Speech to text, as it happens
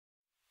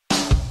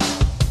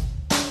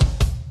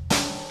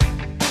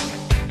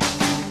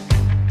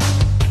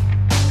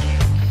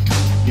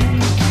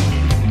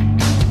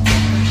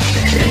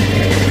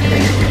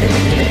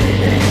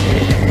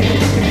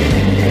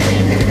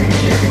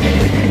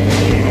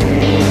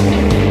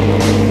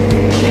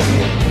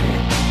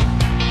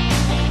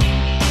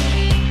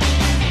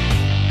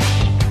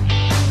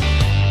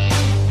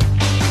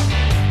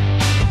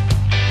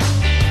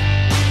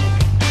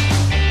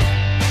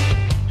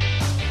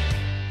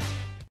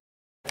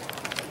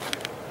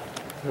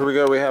Here we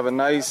go, we have a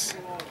nice...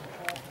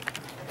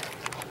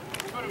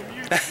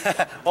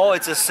 Oh,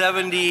 it's a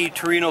 70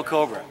 Torino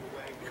Cobra.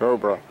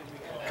 Cobra.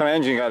 What kind of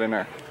engine you got in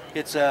there?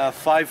 It's a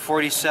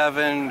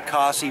 547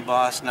 Cossi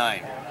Boss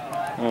 9.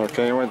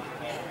 Okay, you want to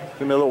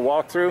give me a little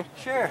walkthrough?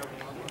 Sure.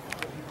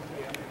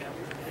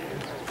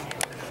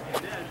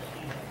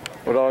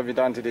 What all have you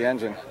done to the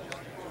engine?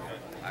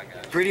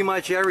 Pretty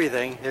much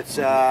everything. It's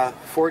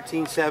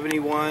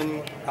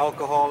 1471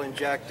 alcohol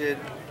injected.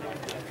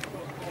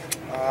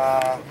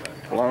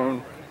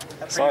 Blown.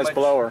 Size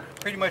blower.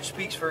 Pretty much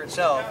speaks for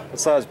itself. What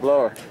size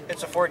blower?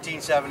 It's a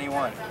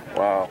 1471.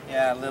 Wow.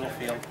 Yeah, little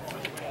field.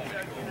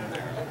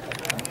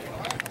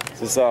 Is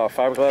this a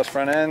fiberglass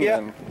front end? Yeah,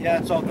 And yeah,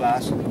 it's all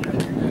glass.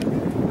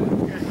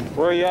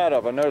 where are you out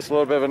of? I noticed a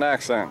little bit of an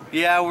accent.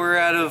 Yeah, we're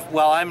out of,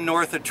 well, I'm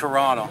north of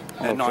Toronto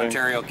in Okay.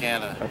 Ontario,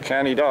 Canada.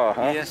 Canada,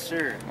 huh? Yes,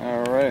 sir.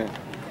 All right.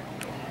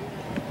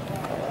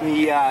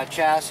 The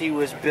chassis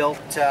was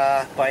built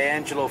by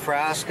Angelo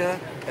Frasca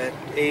at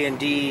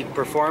A&D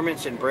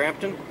Performance in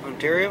Brampton,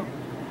 Ontario.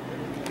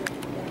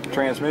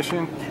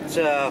 Transmission? It's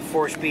a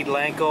 4-speed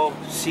Lanco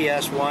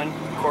CS1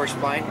 core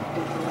spline.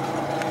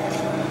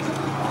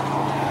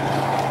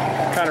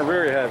 What kind of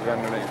rear you have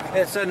underneath?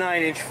 It's a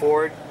 9-inch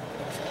Ford.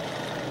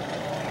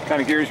 What kind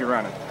of gears you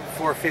running?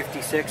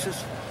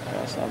 456s.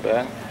 That's not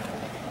bad.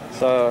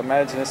 So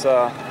imagine it's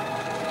a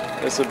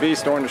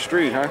beast on the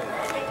street, huh?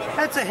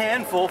 That's a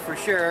handful for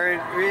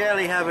sure. I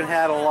really haven't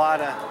had a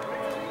lot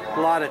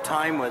of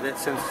time with it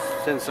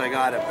since I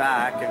got it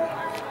back. And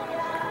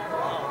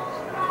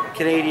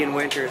Canadian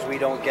winters, we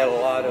don't get a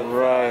lot of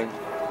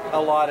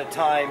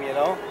time, you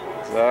know.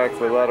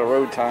 Exactly, a lot of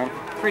road time.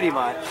 Pretty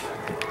much.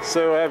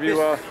 So have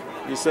you?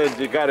 You said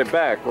you got it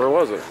back. Where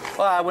was it?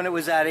 Well, when it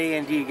was at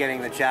A&D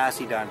getting the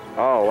chassis done.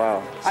 Oh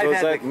wow. So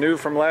is that new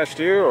from last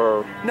year,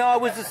 or?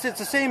 No, it's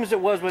the same as it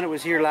was when it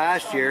was here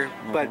last year.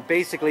 But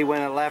basically,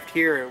 when it left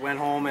here, it went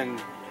home and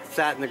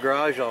sat in the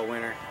garage all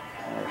winter.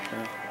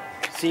 Okay.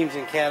 Seems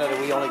in Canada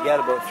we only get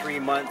about 3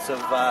 months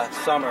of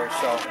summer,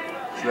 so.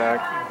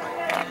 Exactly.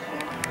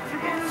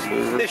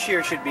 This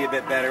year should be a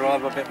bit better. We'll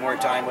have a bit more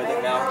time with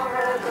it now.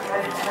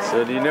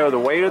 So do you know the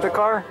weight of the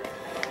car?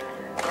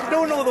 I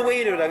don't know the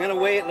weight of it. I'm going to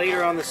weigh it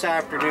later on this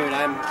afternoon.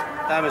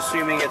 I'm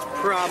assuming it's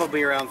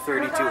probably around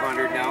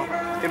 3,200 now.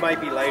 It might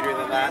be lighter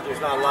than that.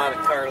 There's not a lot of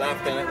car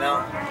left in it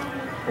now.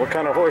 What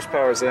kind of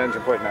horsepower is the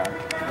engine putting out?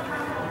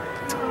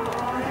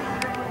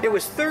 It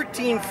was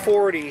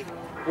 1340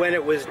 when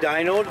it was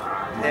dynoed,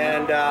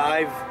 and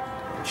I've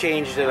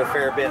changed it a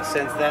fair bit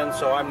since then,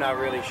 so I'm not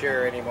really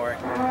sure anymore.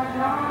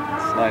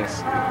 It's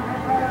nice.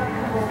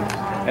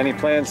 Any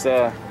plans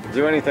to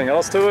do anything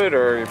else to it,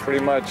 or you pretty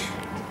much?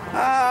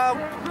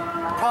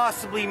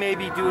 Possibly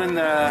maybe doing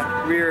the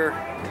rear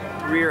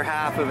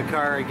half of the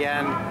car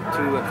again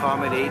to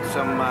accommodate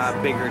some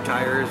bigger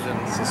tires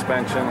and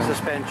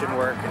suspension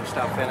work and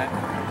stuff in it.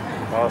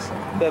 Awesome.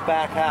 The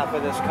back half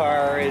of this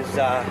car is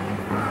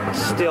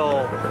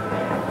still,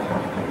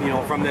 you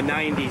know, from the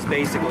 90s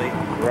basically.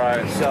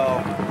 Right.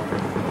 So.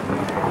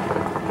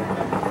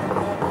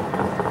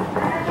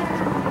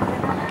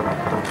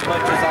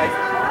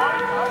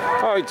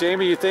 All right,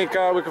 Jamie, you think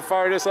we can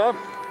fire this up?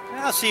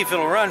 I'll see if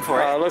it'll run for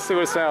it. Let's see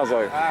what it sounds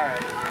like. All right.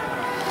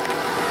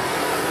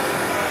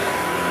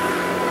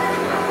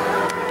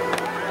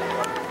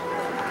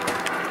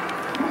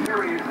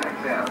 Series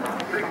XM,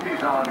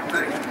 60s on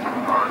 6,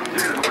 are due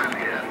to win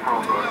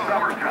from the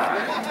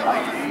summertime,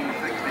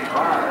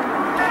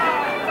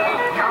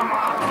 1965. Come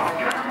on.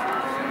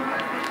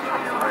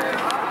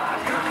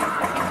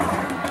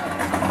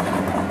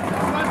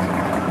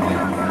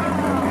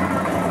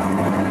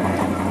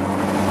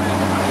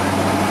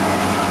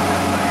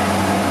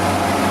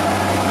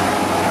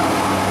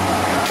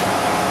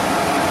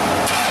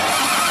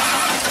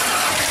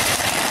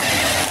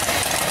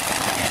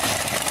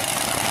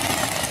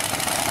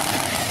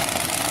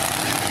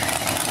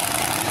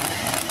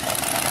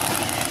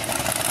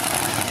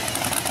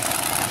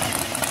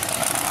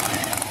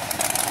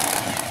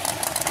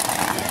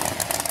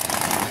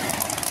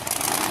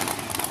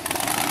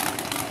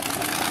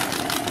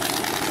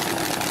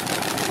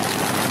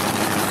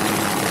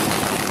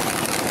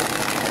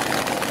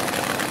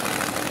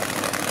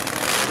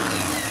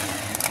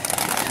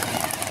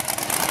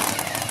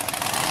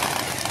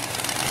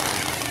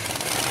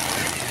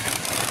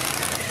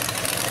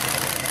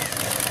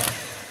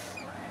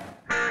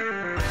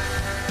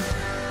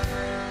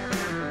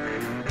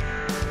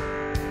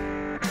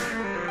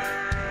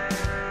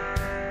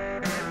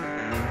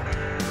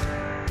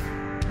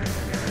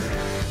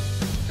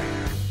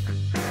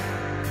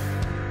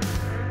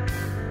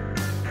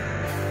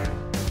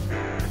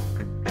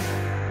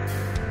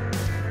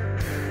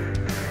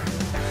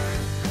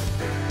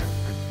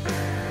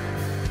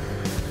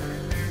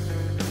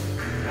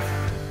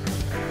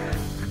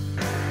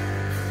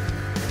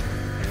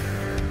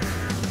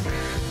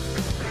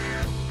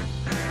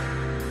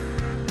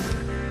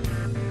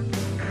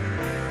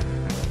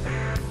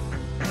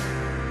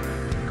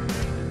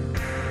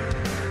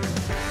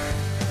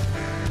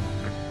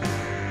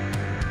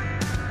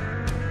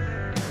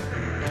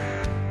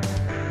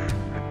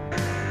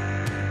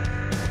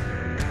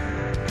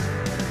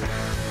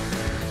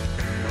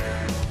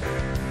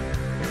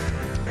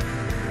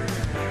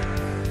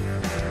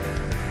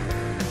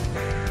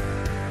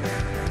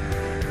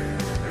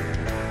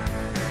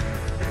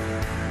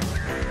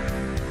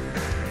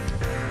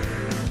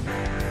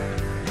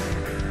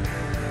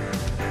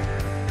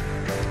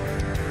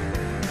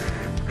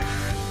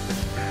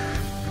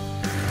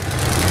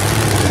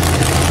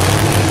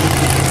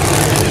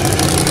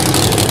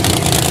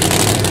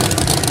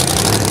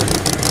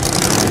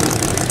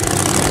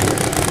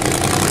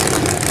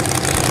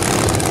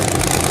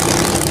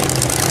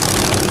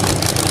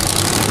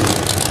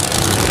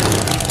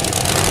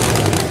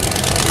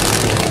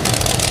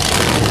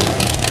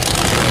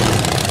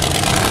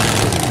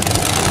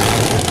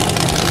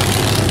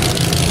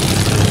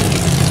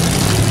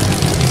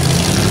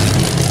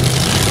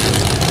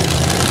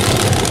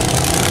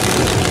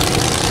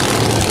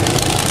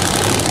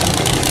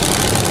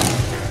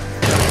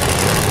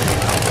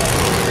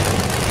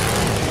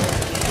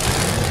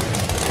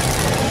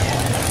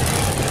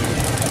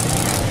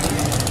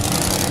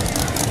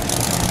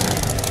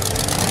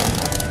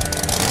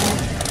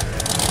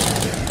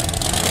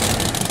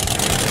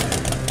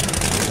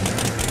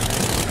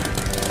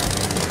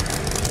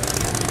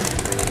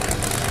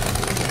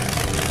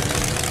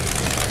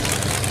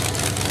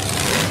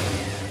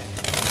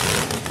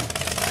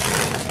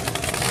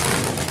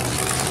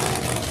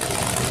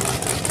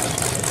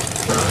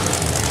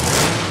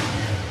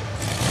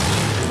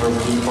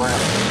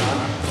 Okay.